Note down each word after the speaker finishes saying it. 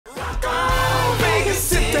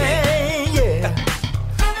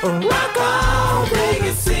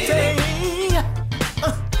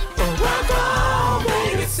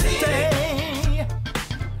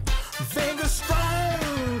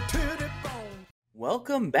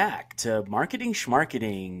Welcome back to Marketing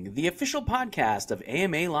Schmarketing, the official podcast of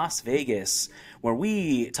AMA Las Vegas, where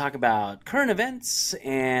we talk about current events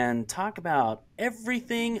and talk about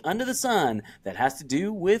everything under the sun that has to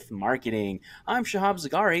do with marketing. I'm Shahab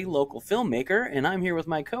Zagari, local filmmaker, and I'm here with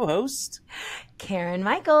my co-host, Karen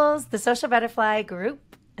Michaels, the Social Butterfly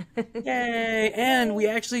Group. Yay! And we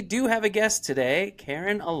actually do have a guest today.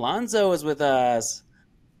 Karen Alonso is with us.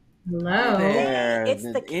 Hello. Hi there. It's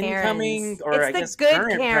the incoming, Karens. or It's I the guess good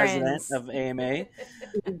current president Karens. of AMA.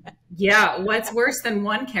 Yeah, what's worse than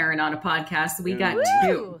one Karen on a podcast? We got two.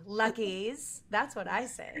 Woo! Luckies. That's what I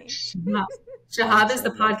say. Shahab is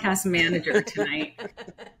the podcast manager tonight.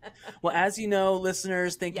 Well, as you know,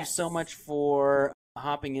 listeners, thank you so Yes. much for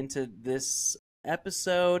hopping into this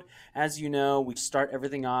episode. As you know, we start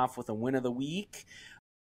everything off with a win of the week.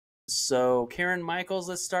 So, Karen Michaels,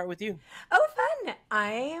 let's start with you. Oh, fun.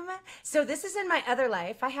 So this is in my other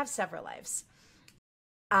life. I have several lives.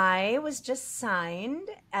 I was just signed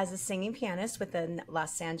as a singing pianist with a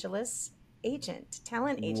Los Angeles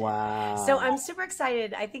talent agent. Wow. So I'm super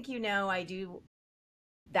excited. I think I do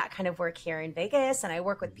that kind of work here in Vegas, and I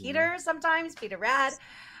work with Peter sometimes, Peter Rad,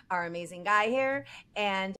 our amazing guy here.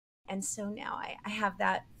 And so now I have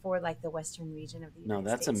that for like the Western region of the United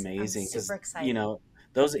that's States. amazing. I'm super excited.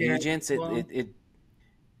 Those Very agents, cool.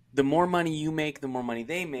 the more money you make, the more money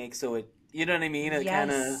they make. So you know what I mean? It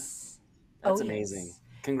kind of, Yes. that's Oh, amazing. yes.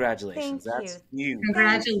 Congratulations. Thank That's you. huge.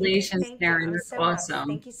 Congratulations, Thank you. Karen. I'm That's so happy. awesome.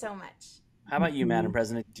 Thank you so much. How about you, Madam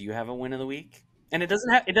President? Do you have a win of the week? And it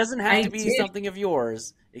doesn't have I to be do. something of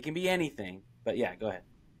yours. It can be anything. But yeah, go ahead.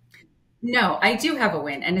 No, I do have a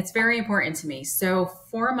win, and it's very important to me. So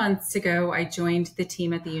 4 months ago, I joined the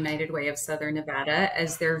team at the United Way of Southern Nevada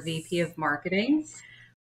as their VP of Marketing.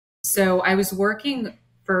 So I was working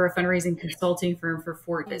for a fundraising consulting firm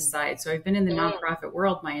for this side. So I've been in the nonprofit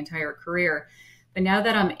world my entire career. But now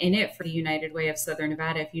that I'm in it for the United Way of Southern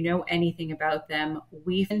Nevada, if you know anything about them,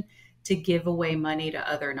 we've been to give away money to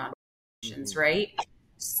other nonprofits, right?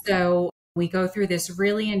 So we go through this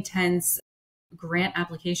really intense grant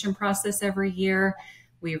application process every year.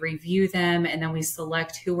 We review them, and then we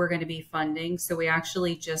select who we're going to be funding. So we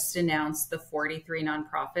actually just announced the 43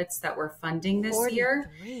 nonprofits that we're funding this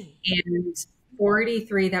year. 43. And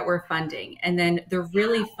 43 that we're funding. And then the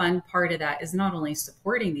really fun part of that is not only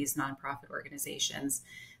supporting these nonprofit organizations,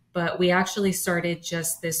 but we actually started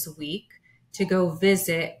just this week to go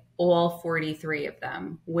visit all 43 of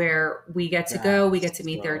them, where we get to go, we get to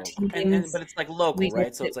meet their teams. But it's like local, We right?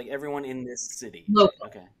 get So to- it's like everyone in this city. Local.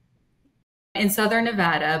 Okay. In Southern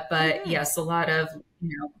Nevada, but Mhm. yes, a lot of,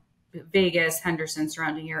 Vegas, Henderson,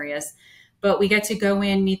 surrounding areas. But we get to go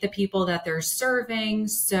in, meet the people that they're serving.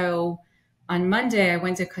 So on Monday, I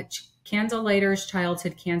went to Candlelighters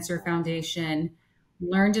Childhood Cancer Foundation,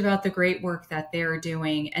 learned about the great work that they're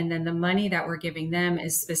doing. And then the money that we're giving them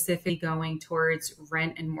is specifically going towards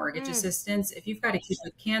rent and mortgage assistance. If you've got a kid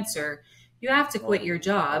with cancer, you have to quit your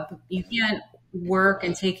job. You can't work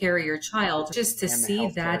and take care of your child just to And the see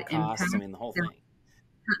healthcare that costs, impact. the whole thing.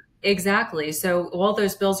 Exactly. So all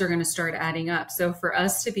those bills are going to start adding up. So for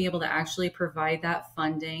us to be able to actually provide that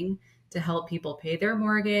funding to help people pay their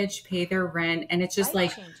mortgage, pay their rent, and it's just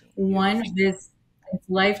like it's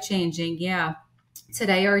life-changing. Yeah.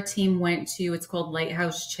 Today our team went to, it's called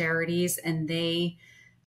Lighthouse Charities, and they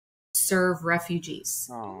serve refugees,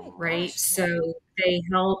 right? Gosh, so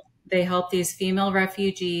they help these female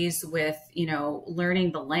refugees with,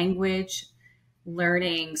 learning the language,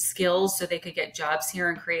 learning skills so they could get jobs here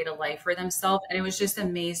and create a life for themselves. And it was just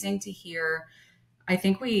amazing to hear. I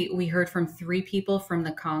think we heard from 3 people from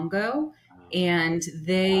the Congo, and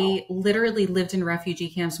they literally lived in refugee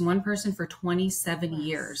camps, one person for 27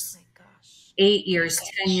 years. 8 years,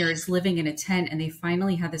 10 years living in a tent, and they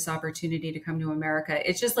finally had this opportunity to come to America.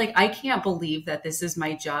 It's just like, I can't believe that this is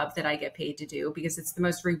my job that I get paid to do, because it's the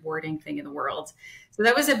most rewarding thing in the world. So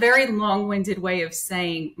that was a very long-winded way of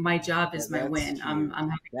saying my job is my win. Huge. I'm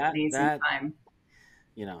having an amazing time.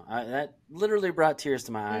 That literally brought tears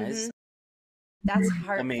to my eyes. That's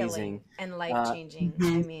heart-filling Amazing. And life-changing.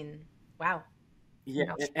 I mean, wow.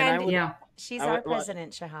 Yeah. She's our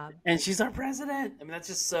president, Shahab. And she's our president. I mean, that's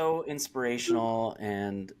just so inspirational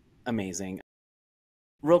and amazing.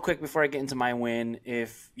 Real quick before I get into my win,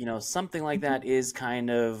 if something like that is kind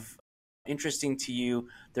of interesting to you,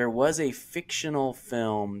 there was a fictional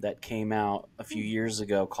film that came out a few years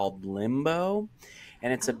ago called Limbo,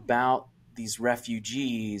 and it's about these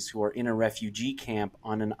refugees who are in a refugee camp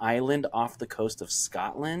on an island off the coast of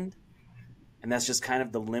Scotland. And that's just kind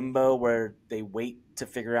of the limbo where they wait to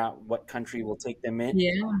figure out what country will take them in.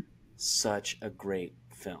 Yeah. Such a great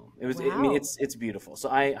film. It was. Wow. I mean, it's beautiful. So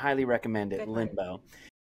I highly recommend it. Good one. Limbo.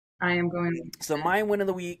 I am going. So my win of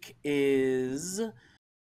the week is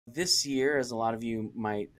this year, as a lot of you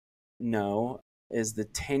might know, is the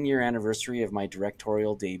 10-year anniversary of my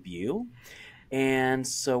directorial debut. And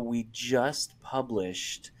so we just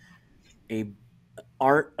published a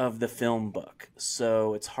art of the film book.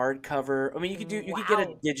 So it's hardcover. I mean, you could get a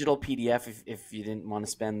Wow. digital PDF if you didn't want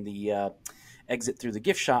to spend the exit through the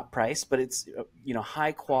gift shop price, but it's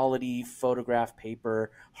high quality photograph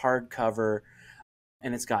paper, hardcover,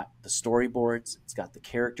 and it's got the storyboards, it's got the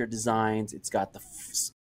character designs, it's got the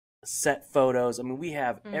set photos. I mean, we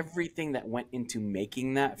have everything that went into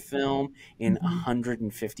making that film in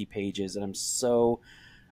 150 pages, and I'm so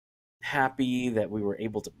happy that we were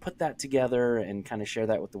able to put that together and kind of share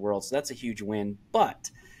that with the world. So that's a huge win. But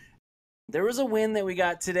there was a win that we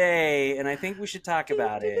got today, and I think we should talk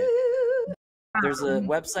about it. There's a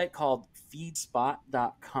website called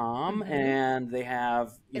feedspot.com, and they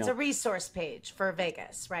have it's a resource page for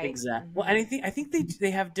Vegas, right? Exactly. Well, and I think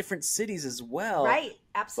they have different cities as well. Right,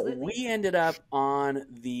 absolutely. But we ended up on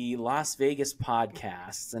the Las Vegas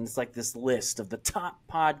podcasts, and it's like this list of the top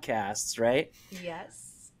podcasts, right?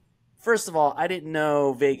 Yes. First of all, I didn't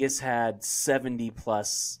know Vegas had 70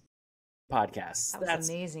 plus podcasts. That's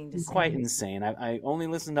amazing to see. Quite insane. I only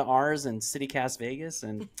listen to ours and CityCast Vegas,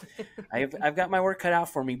 and I've got my work cut out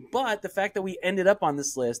for me. But the fact that we ended up on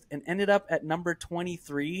this list and ended up at number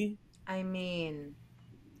 23. I mean,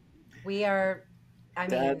 we are,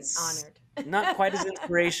 honored. Not quite as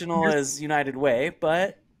inspirational as United Way,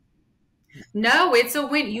 but No, it's a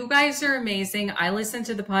win. You guys are amazing. I listen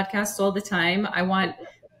to the podcast all the time. I want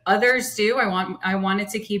others do. I want it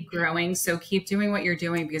to keep growing. So keep doing what you're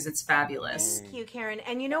doing because it's fabulous. Thank you, Karen.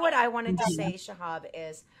 And you know what I wanted to say, Shahab,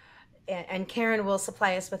 is, and Karen will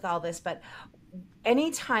supply us with all this, but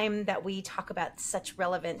anytime that we talk about such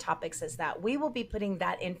relevant topics as that, we will be putting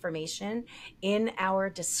that information in our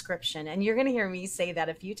description. And you're going to hear me say that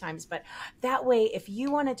a few times, but that way, if you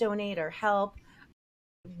want to donate or help,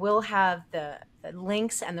 we'll have the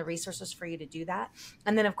links and the resources for you to do that.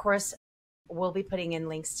 And then, of course, we'll be putting in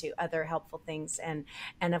links to other helpful things. And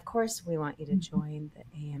of course, we want you to join the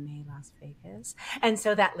AMA Las Vegas. And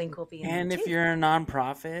so that link will be in And there if too. you're a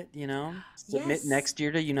nonprofit, submit Yes. next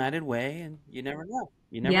year to United Way, and you never know.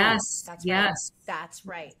 You never Yes. That's yes. right. That's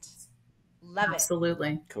right. Love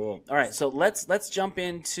Absolutely. know. Cool. All right, so let's jump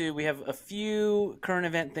into. We have a few current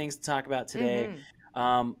event things to talk about it. today.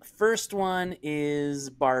 First one is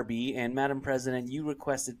Barbie, and Madam President, you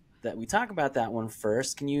requested that we talk about that one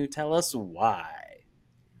first. Can you tell us why?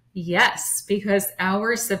 Yes, because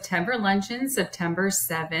our September luncheon, September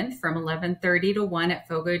 7th from 11:30 to 1 at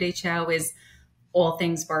Fogo de Chao is all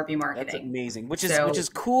things Barbie marketing. That's amazing, which is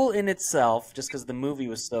cool in itself, just because the movie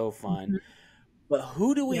was so fun. But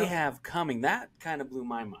who do we have coming? That kind of blew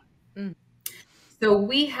my mind. So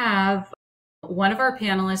we have one of our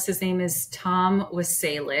panelists. His name is Tom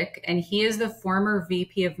Wasalik, and he is the former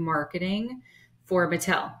VP of marketing for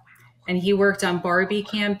Mattel. And he worked on Barbie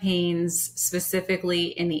campaigns specifically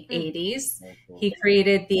in the 80s. He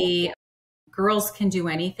created the Girls Can Do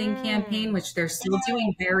Anything campaign, which they're still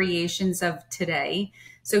doing variations of today.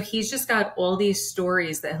 So he's just got all these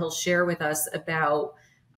stories that he'll share with us about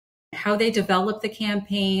how they developed the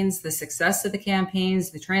campaigns, the success of the campaigns,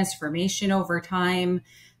 the transformation over time,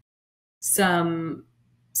 some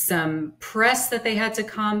press that they had to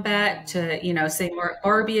combat to, say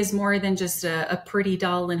Barbie is more than just a pretty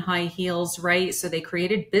doll in high heels, right? So they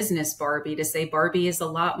created Business Barbie to say Barbie is a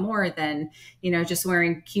lot more than, just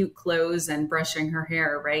wearing cute clothes and brushing her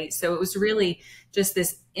hair, right? So it was really just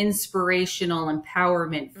this inspirational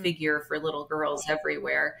empowerment figure for little girls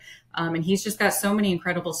everywhere. And he's just got so many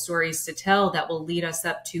incredible stories to tell that will lead us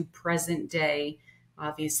up to present day,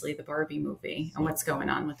 obviously the Barbie movie and what's going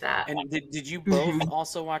on with that. And did you both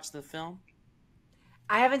also watch the film?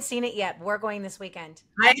 I haven't seen it yet. We're going this weekend.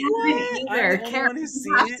 I haven't either. Karen, you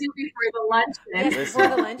have to before the luncheon. Yes, before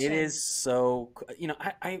the luncheon. It is so,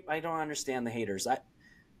 I don't understand the haters.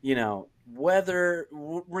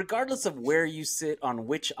 Regardless of where you sit on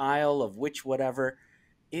which aisle of which whatever,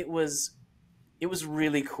 it was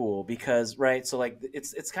really cool because, right, so like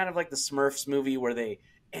it's kind of like the Smurfs movie where they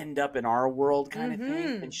end up in our world kind of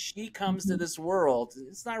thing, and she comes to this world.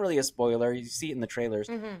 It's not really a spoiler, you see it in the trailers,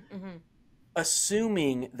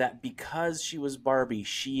 assuming that because she was Barbie,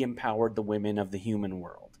 she empowered the women of the human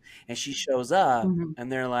world, and she shows up and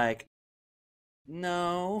they're like,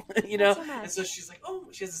 no, and so she's like, oh,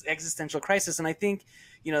 she has this existential crisis. And I think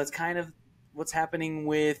it's kind of what's happening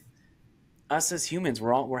with us as humans.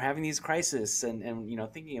 We're having these crises and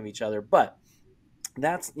thinking of each other. But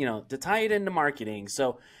that's, to tie it into marketing.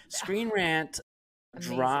 So Screen Rant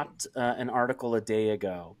Amazing. dropped an article a day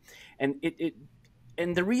ago, and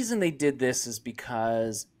and the reason they did this is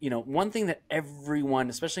because, one thing that everyone,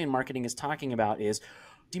 especially in marketing, is talking about is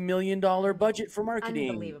 $50 million budget for marketing.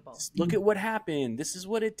 Unbelievable. Look at what happened. This is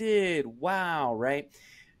what it did. Wow, right?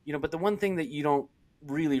 But the one thing that you don't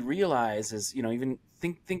really realize is, even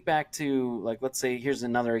think back to, like, let's say, here's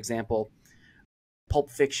another example, Pulp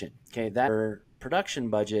Fiction. Okay, that production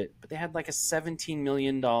budget, but they had like a $17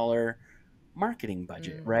 million marketing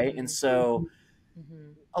budget, right? And so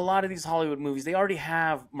a lot of these Hollywood movies, they already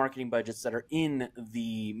have marketing budgets that are in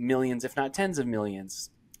the millions, if not tens of millions.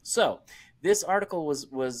 So this article was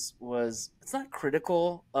it's not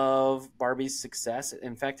critical of Barbie's success.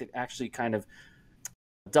 In fact, it actually kind of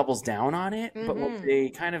doubles down on it. But what they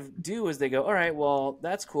kind of do is they go, all right, well,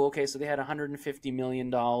 that's cool. Okay, so they had $150 million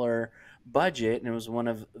budget, and it was one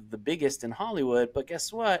of the biggest in Hollywood. But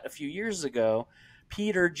guess what? A few years ago,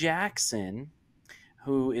 Peter Jackson,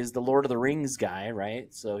 who is the Lord of the Rings guy,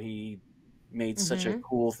 right? So he made such a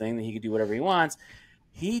cool thing that he could do whatever he wants.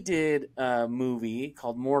 He did a movie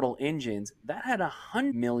called Mortal Engines that had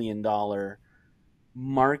 $100 million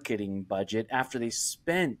marketing budget after they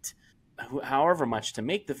spent however much to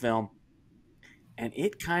make the film, and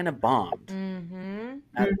it kind of bombed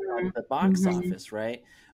at the box office, right?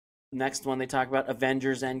 Next one they talk about,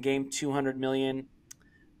 Avengers Endgame, $200 million.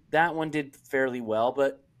 That one did fairly well,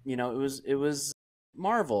 but it was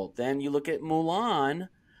Marvel. Then you look at Mulan,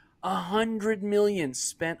 $100 million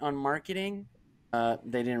spent on marketing. They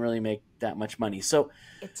didn't really make that much money. So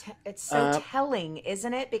it's so telling,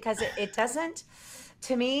 isn't it? Because it doesn't.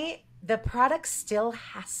 To me, the product still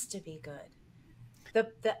has to be good.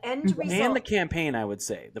 The end result and the campaign, I would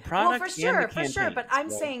say, the product. Well, for sure, and the for sure. But I'm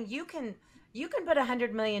right? saying you can put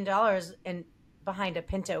 $100 million in behind a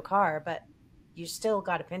Pinto car, but you still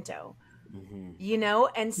got a Pinto.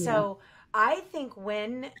 And so I think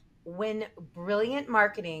when brilliant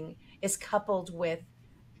marketing is coupled with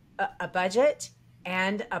a budget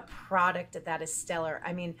and a product that is stellar.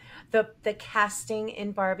 I mean, the casting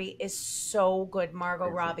in Barbie is so good. Margot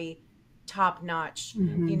Robbie, top notch.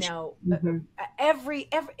 Every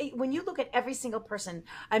when you look at every single person,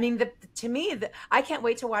 I mean, to me, I can't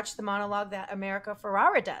wait to watch the monologue that America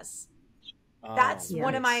Ferrera does. That's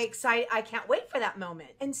one of my I can't wait for that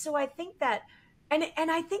moment. And so I think that, and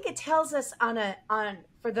I think it tells us on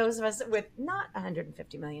for those of us with not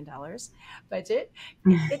 $150 million budget,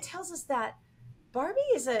 it tells us that Barbie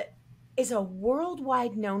is a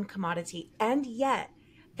worldwide known commodity, and yet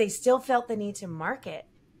they still felt the need to market.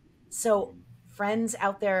 So friends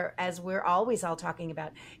out there, as we're always all talking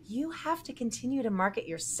about, you have to continue to market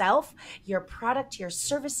yourself, your product, your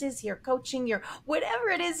services, your coaching, your whatever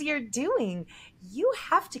it is you're doing. You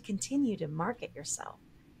have to continue to market yourself.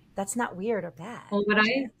 That's not weird or bad. Well,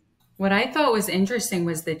 what I thought was interesting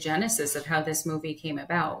was the genesis of how this movie came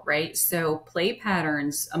about, right? So play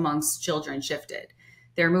patterns amongst children shifted.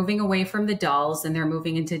 They're moving away from the dolls and they're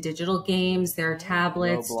moving into digital games, their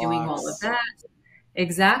tablets, Roblox. doing all of that.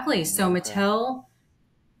 Exactly. So Mattel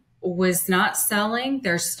was not selling,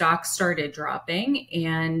 their stock started dropping,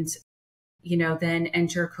 and then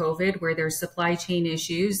enter COVID, where there's supply chain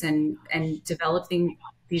issues and developing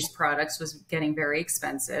these products was getting very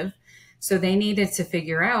expensive. So they needed to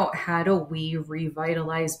figure out, how do we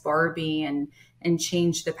revitalize Barbie and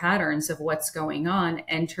change the patterns of what's going on,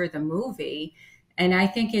 enter the movie. And I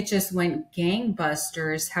think it just went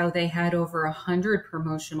gangbusters, how they had over 100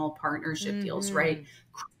 promotional partnership deals, right?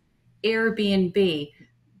 Airbnb.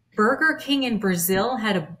 Burger King in Brazil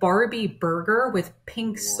had a Barbie burger with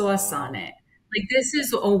pink sauce on it. Like, this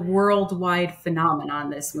is a worldwide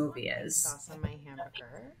phenomenon, this movie is. Sauce on my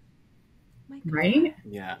hamburger. Right?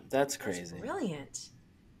 Yeah, that's crazy. That's brilliant.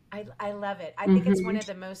 I love it. I think it's one of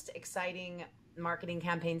the most exciting marketing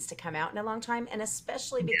campaigns to come out in a long time, and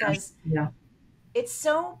especially because it's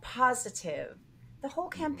so positive. The whole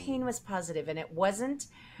campaign was positive, and it wasn't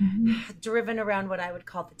driven around what I would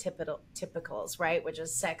call the typicals, right? Which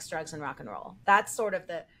is sex, drugs, and rock and roll. That's sort of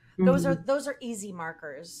those are easy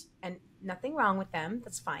markers, and nothing wrong with them.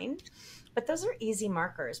 That's fine. But those are easy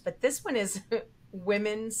markers. But this one is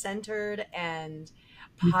women centered and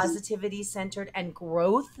positivity centered and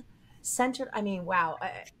growth centered. I mean, wow.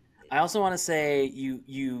 I also want to say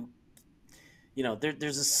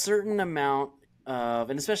there's a certain amount of,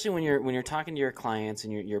 and especially when you're talking to your clients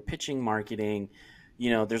and you're pitching marketing,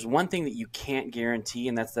 there's one thing that you can't guarantee,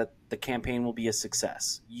 and that's that the campaign will be a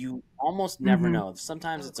success. You almost never know.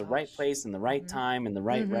 Sometimes it's the right place and the right time and the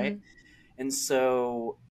right. And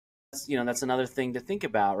so that's another thing to think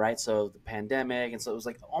about, right? So the pandemic, and so it was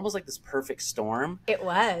like almost like this perfect storm. It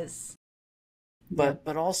was.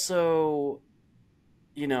 But also,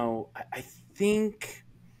 I think,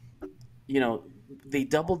 they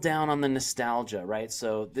doubled down on the nostalgia, right?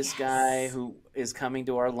 So this guy Yes. who is coming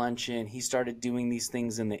to our luncheon, he started doing these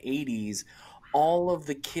things in the 80s. All of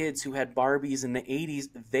the kids who had Barbies in the 80s,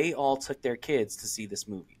 they all took their kids to see this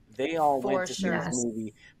movie. They all went For to see this sure. Yes. movie,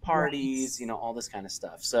 Right. parties, all this kind of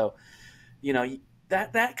stuff. So, you know,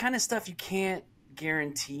 that kind of stuff you can't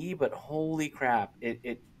guarantee, but holy crap,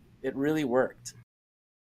 it really worked.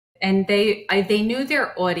 And they knew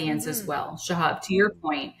their audience as Hmm. well. Shahab, to your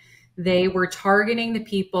point, they were targeting the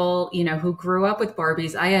people, who grew up with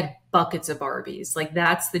Barbies. I had buckets of Barbies. Like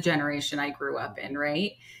that's the generation I grew up in,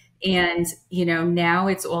 right? And, now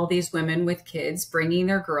it's all these women with kids bringing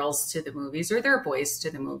their girls to the movies or their boys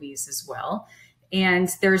to the movies as well. And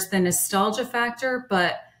there's the nostalgia factor,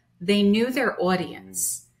 but they knew their Mm.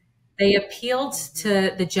 audience. They appealed Hmm.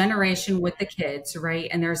 to the generation with the kids, right?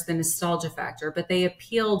 And there's the nostalgia factor, but they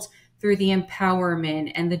appealed through the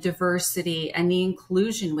empowerment and the diversity and the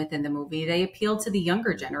inclusion within the movie. They appealed to the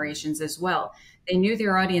younger generations as well. They knew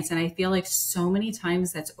their audience. And I feel like so many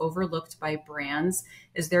times that's overlooked by brands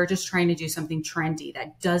is they're just trying to do something trendy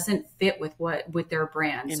that doesn't fit with their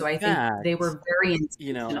brand. In So I think they fact, were very and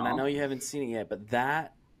I know intentional. you haven't seen it yet, but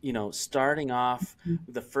that, starting off,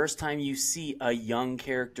 the first time you see a young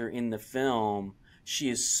character in the film, she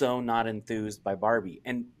is so not enthused by Barbie.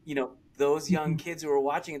 And, those young Mhm. kids who are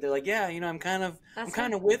watching it, they're like, yeah, I'm That's kind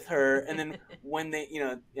right. of with her. And then when they,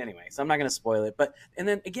 anyway, so I'm not going to spoil it. But, and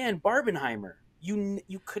then again, Barbenheimer, you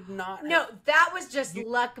could not have, No, that was just you,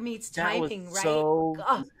 luck meets that was timing, right? so,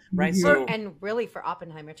 God. right. Mhm. So And really for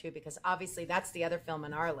Oppenheimer too, because obviously that's the other film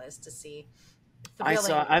on our list to see. I've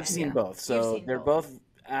Thrilling, and seen Yeah. both. you've So seen they're both. both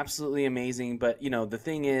absolutely amazing. But, the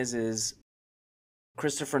thing is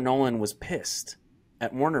Christopher Nolan was pissed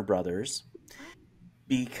at Warner Brothers What?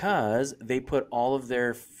 because they put all of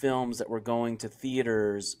their films that were going to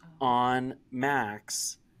theaters Oh. on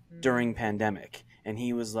Max during Mm. pandemic. And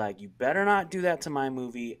he was like, "You better not do that to my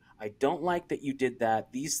movie. I don't like that you did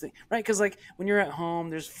that. These things, right? Because like when you're at home,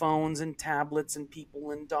 there's phones and tablets and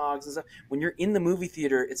people and dogs and stuff. When you're in the movie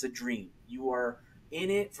theater, it's a dream. You are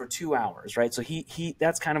in it for 2 hours, right? So he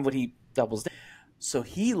that's kind of what he doubles down. So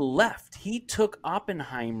he left. He took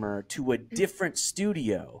Oppenheimer to a different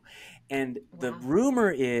studio. And the Wow.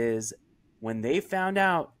 rumor is when they found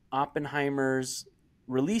out Oppenheimer's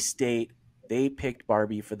release date, they picked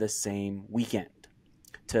Barbie for the same weekend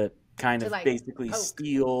to kind To of like basically poke.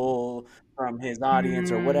 steal from his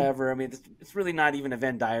audience or Mm. whatever. I mean, it's really not even a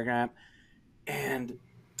Venn diagram. And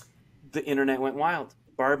the internet went wild.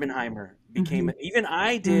 Barbenheimer became, Mhm. even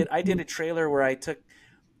I did Mhm. a trailer where I took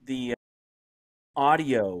the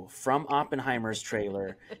audio from Oppenheimer's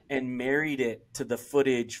trailer and married it to the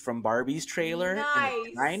footage from Barbie's trailer, and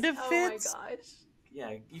it kind Nice. of Oh my fits. gosh.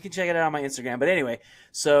 Yeah, you can check it out on my Instagram. But anyway,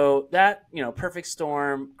 so that, perfect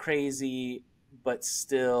storm, crazy, but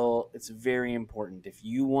still, it's very important. If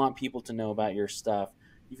you want people to know about your stuff,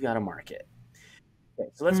 you've got to market. Okay,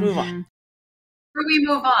 so let's move on. Mhm. Before we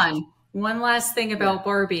move on, one last thing Yeah. about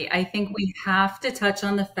Barbie. I think we have to touch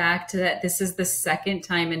on the fact that this is the second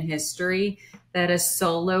time in history that a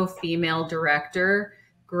solo female director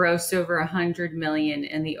grossed over 100 million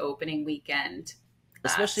in the opening weekend.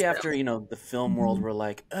 Especially So, after, the film world mhm. were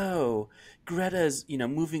like, oh, Greta's,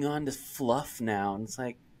 moving on to fluff now. And it's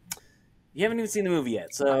like, you haven't even seen the movie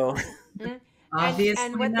yet. So Mhm. And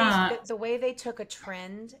Obviously what not. the way they took a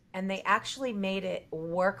trend and they actually made it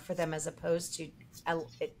work for them as opposed to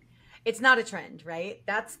it's not a trend, right?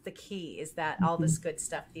 That's the key, is that all this Mhm. good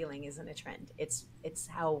stuff feeling isn't a trend. It's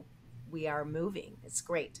how we are moving. It's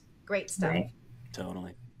great. Great stuff. Right.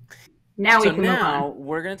 totally. Now we So can move now on.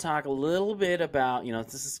 we're going to talk a little bit about,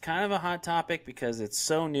 this is kind of a hot topic because it's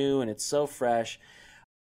so new and it's so fresh.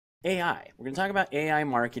 AI. We're going to talk about AI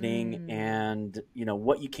marketing Mm. and,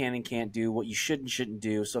 what you can and can't do, what you should and shouldn't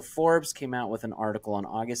do. So Forbes came out with an article on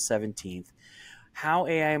August 17th, how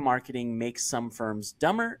AI marketing makes some firms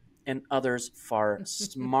dumber and others far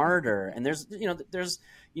smarter. And there's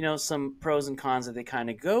some pros and cons that they kind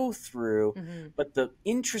of go through, Mhm. but the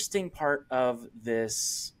interesting part of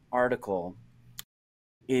this article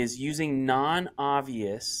is using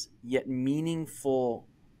non-obvious yet meaningful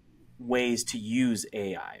ways to use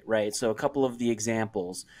AI, right? So a couple of the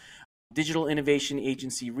examples. Digital innovation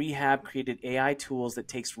agency Rehab created AI tools that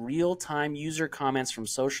takes real-time user comments from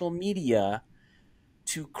social media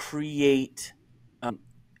to create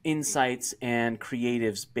insights and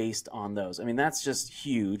creatives based on those. I mean, that's just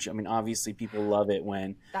huge. I mean, obviously people love it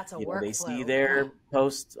when That's a they see workflow. their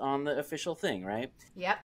post on the official thing, right?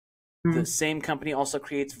 Yep. The same company also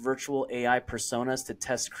creates virtual AI personas to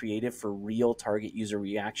test creative for real target user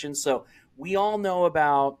reactions. So we all know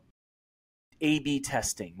about A/B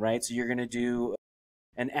testing, right? So you're going to do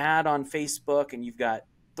an ad on Facebook and you've got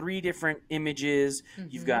 3 different images,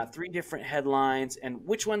 you've got 3 different headlines, and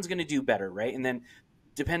which one's going to do better, right? And then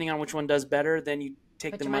depending on which one does better, then you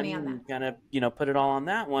take the money and kind of, put it all on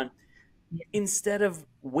that one. Instead of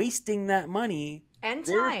wasting that money, and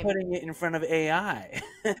they're time, putting it in front of AI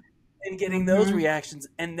and getting those reactions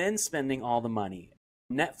and then spending all the money.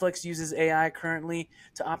 Netflix uses AI currently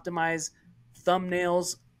to optimize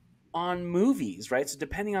thumbnails on movies, right? So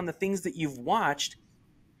depending on the things that you've watched,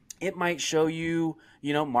 it might show you,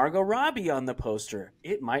 Margot Robbie on the poster.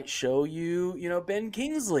 It might show you, Ben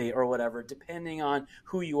Kingsley or whatever, depending on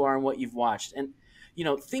who you are and what you've watched. And,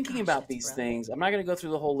 thinking about these things, I'm not going to go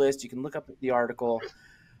through the whole list. You can look up the article,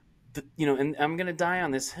 and I'm going to die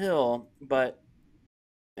on this hill,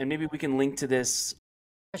 and maybe we can link to this,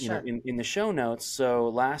 in the show notes. So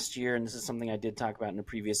last year, and this is something I did talk about in a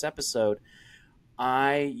previous episode,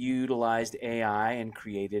 I utilized AI and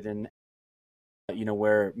created an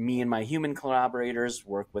where me and my human collaborators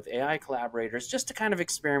work with AI collaborators just to kind of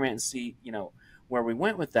experiment and see, where we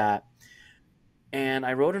went with that. And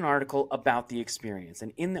I wrote an article about the experience.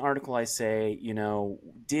 And in the article, I say,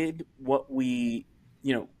 did what we,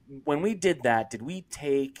 when we did that, did we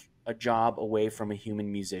take a job away from a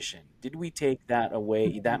human musician? Did we take that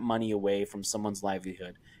away, that money away from someone's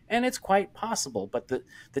livelihood? And it's quite possible. But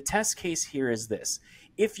the test case here is this.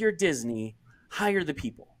 If you're Disney, hire the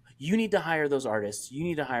people. You need to hire those artists. You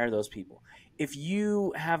need to hire those people. If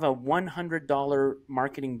you have a $100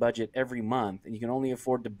 marketing budget every month and you can only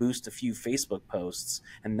afford to boost a few Facebook posts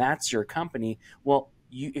and that's your company, well,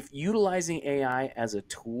 if utilizing AI as a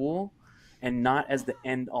tool and not as the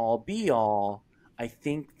end all be all, I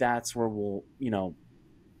think that's where we'll,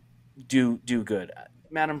 do good.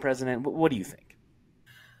 Madam President, what do you think?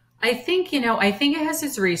 I think it has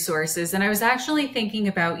its resources. And I was actually thinking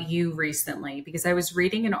about you recently because I was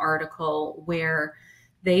reading an article where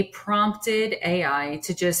they prompted AI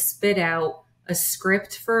to just spit out a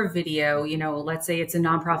script for a video. Let's say it's a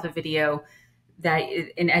nonprofit video, that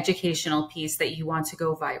an educational piece that you want to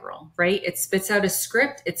go viral, right? It spits out a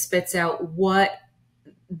script. It spits out what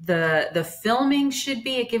the filming should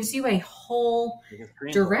be. It gives you a whole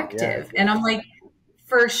directive. Yeah. And I'm like,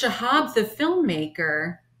 for Shahab, the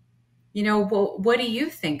filmmaker, what do you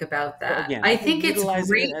think about that? Well, again, I think it's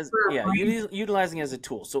great utilizing it as a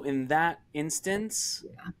tool. So in that instance,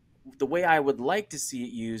 the way I would like to see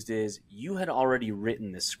it used is you had already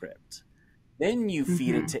written the script. Then you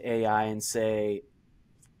feed it to AI and say,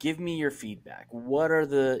 give me your feedback. What are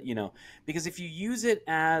the, because if you use it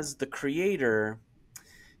as the creator,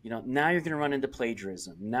 now you're going to run into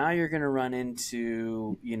plagiarism. Now you're going to run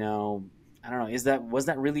into, I don't know, was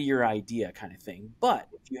that really your idea kind of thing? But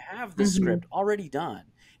if you have the script already done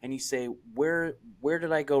and you say, where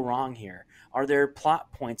did I go wrong here? Are there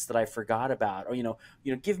plot points that I forgot about? Or,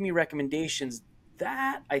 give me recommendations.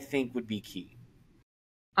 That I think would be key.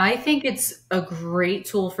 I think it's a great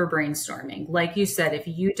tool for brainstorming. Like you said, if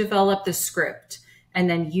you develop the script and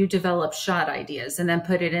then you develop shot ideas and then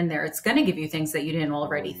put it in there, it's going to give you things that you didn't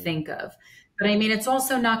already think of. But I mean, it's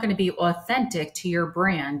also not going to be authentic to your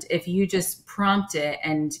brand if you just prompt it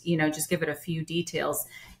and, just give it a few details.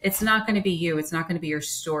 It's not going to be you. It's not going to be your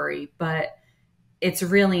story. But it's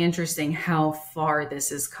really interesting how far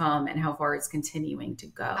this has come and how far it's continuing to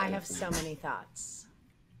go. I have so many thoughts.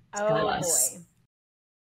 Oh, boy.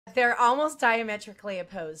 They're almost diametrically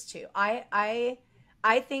opposed too. I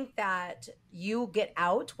think that you get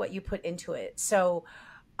out what you put into it. So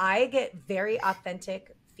I get very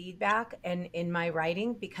authentic feedback in my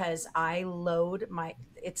writing because I load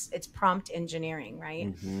it's prompt engineering,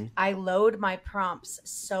 right? I load my prompts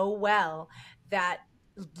so well that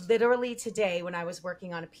literally today when I was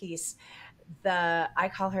working on a piece,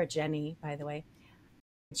 I call her Jenny, by the way.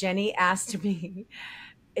 Jenny asked me,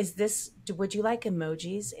 would you like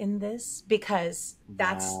emojis in this? Because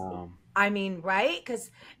that's, I mean, right? Because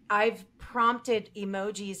I've prompted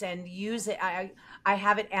emojis and use it. I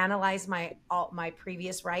have it analyze my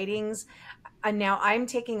previous writings. And now I'm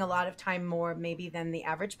taking a lot of time more maybe than the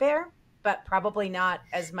average bear, but probably not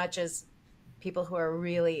as much as people who are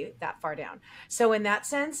really that far down. So in that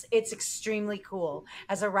sense, it's extremely cool.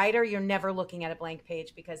 As a writer, you're never looking at a blank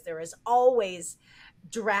page because there is always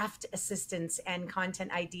draft assistance and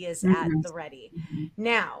content ideas at the ready.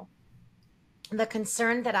 Now, the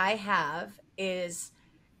concern that I have is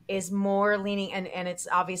is more leaning, and it's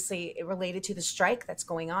obviously related to the strike that's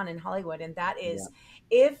going on in Hollywood. And that is,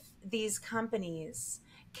 if these companies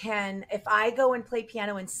can, if I go and play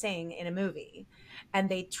piano and sing in a movie and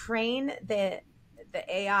they train the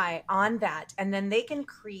AI on that, and then they can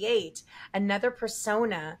create another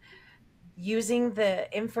persona using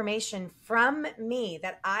the information from me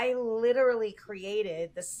that I literally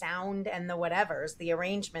created, the sound and the whatevers, the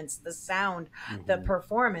arrangements, the sound, the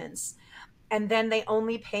performance, and then they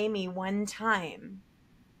only pay me one time,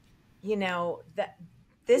 you know, that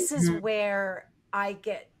this is where I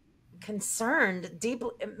get concerned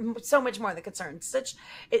deeply, so much more than concerned.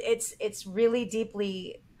 It's really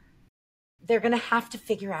deeply, they're going to have to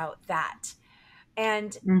figure out that.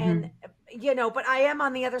 And you know, but I am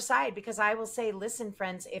on the other side, because I will say, listen,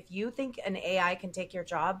 friends, if you think an AI can take your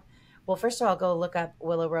job, well, first of all, go look up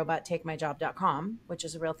willowrobottakemyjob.com, which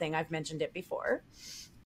is a real thing. I've mentioned it before,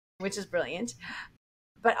 which is brilliant.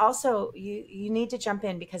 But also, you need to jump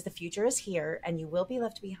in, because the future is here, and you will be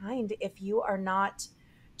left behind if you are not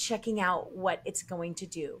checking out what it's going to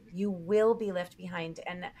do. You will be left behind,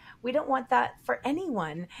 and we don't want that for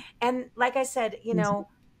anyone. And like I said, you know,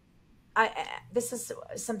 this is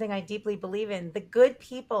something I deeply believe in. The good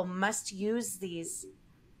people must use these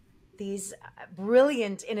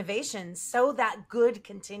brilliant innovations so that good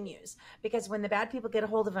continues. Because when the bad people get a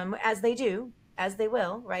hold of them, as they do, as they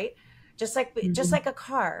will, right? Just like a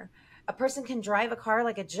car, a person can drive a car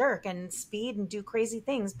like a jerk and speed and do crazy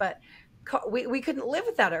things, but we couldn't live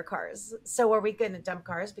without our cars. So are we going to dump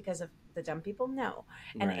cars because of the dumb people? No.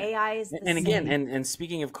 And AI is the and again, same. and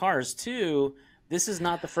speaking of cars too, this is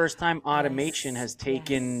not the first time automation has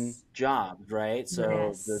taken jobs, right?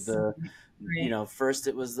 So the you know, first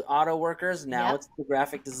it was the auto workers, now it's the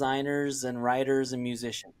graphic designers and writers and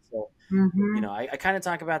musicians. So you know, I kind of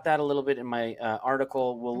talk about that a little bit in my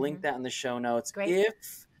article. We'll link that in the show notes. Great.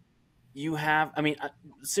 If you have, I mean,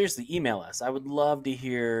 seriously, email us. I would love to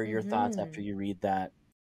hear your thoughts after you read that.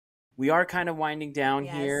 We are kind of winding down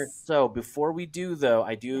here. So before we do, though,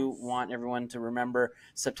 I do want everyone to remember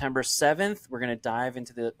September 7th, we're going to dive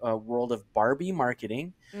into the world of Barbie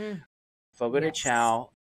marketing. Fogo de Chao.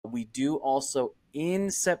 We do also in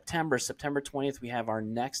September 20th, we have our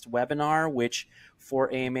next webinar, which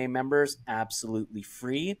for AMA members, absolutely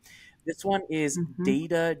free. This one is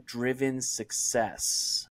data-driven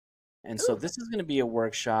success. And so this is going to be a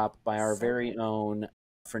workshop by our very own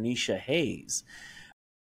Fernisha Hayes.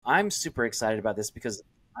 I'm super excited about this because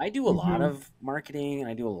I do a lot of marketing and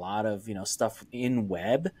I do a lot of, you know, stuff in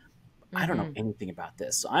web. I don't know anything about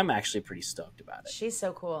this. So I'm actually pretty stoked about it. She's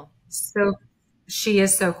so cool. So she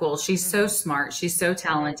is so cool. She's so smart. She's so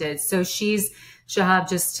talented. So Shahab,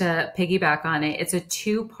 just to piggyback on it, it's a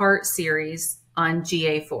 2-part series on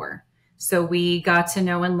GA4. So we got to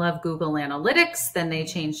know and love Google Analytics. Then they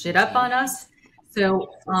changed it up on us.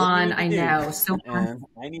 So on, I know. So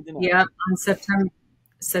I need to know. Yeah, on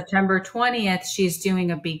September 20th, she's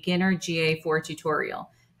doing a beginner GA4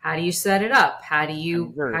 tutorial. How do you set it up? How do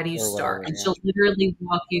you start? And she'll literally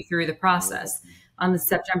walk you through the process. On the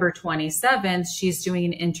September 27th, she's doing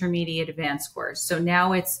an intermediate advanced course. So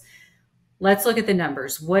now let's look at the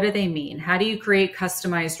numbers. What do they mean? How do you create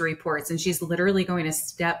customized reports? And she's literally going to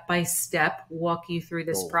step by step walk you through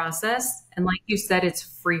this process. And like you said, it's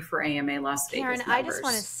free for AMA Las Vegas Karen, members. I just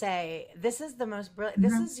want to say, this is the most brilliant.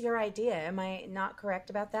 This is your idea. Am I not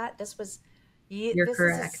correct about that? This was You're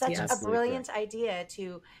correct. Is such a brilliant idea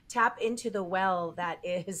to tap into the well that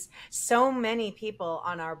is so many people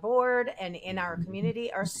on our board and in our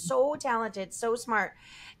community are so talented, so smart.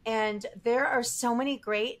 And there are so many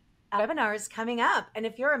great webinars coming up. And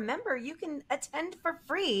if you're a member, you can attend for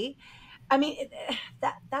free. I mean,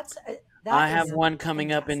 I have one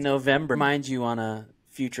coming up in November. Mind you, on a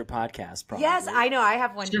future podcast, probably. Yes, I know. I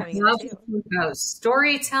have one coming up too. About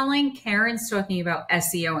storytelling. Karen's talking about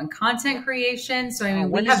SEO and content creation. So I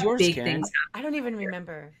mean, we have big things. I don't even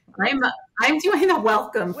remember. I'm doing the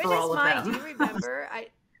welcome when for all mine? of them. Do you remember? I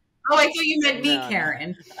thought you meant me,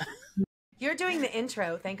 Karen. You're doing the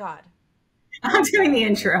intro. Thank God. I'm doing the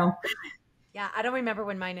intro. Yeah, I don't remember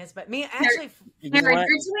when mine is, but me actually. Karen,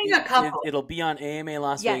 you're doing a couple. It'll be on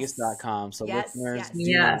amalasvegas.com. So listeners,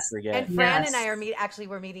 do not forget. And Fran and I are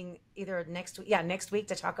we're meeting either next week. Yeah, next week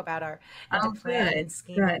to talk about our plan and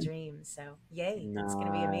scheme and dreams. So yay, it's going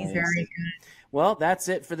to be amazing. Very good. Well, that's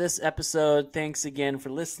it for this episode. Thanks again for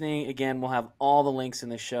listening. Again, we'll have all the links in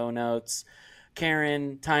the show notes.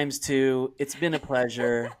 Karen, ×2. It's been a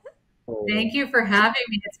pleasure. Thank you for having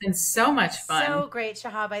me. It's been so much fun. So great,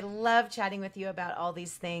 Shahab. I love chatting with you about all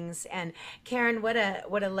these things. And Karen, what a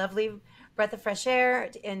lovely breath of fresh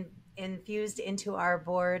air infused into our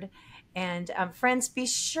board. And friends, be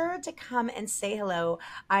sure to come and say hello.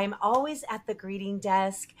 I'm always at the greeting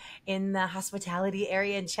desk in the hospitality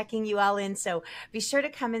area and checking you all in. So be sure to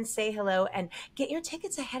come and say hello and get your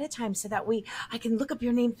tickets ahead of time so that I can look up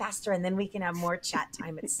your name faster and then we can have more chat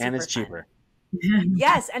time. It's super And it's fun. cheaper.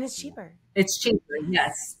 Yes, and it's cheaper. It's cheaper.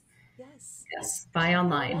 Yes. Yes. Yes. Buy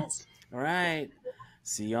online. Yes. All right.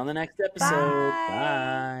 See you on the next episode.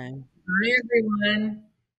 Bye. Bye. Bye, everyone.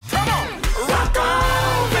 Come on, rock on!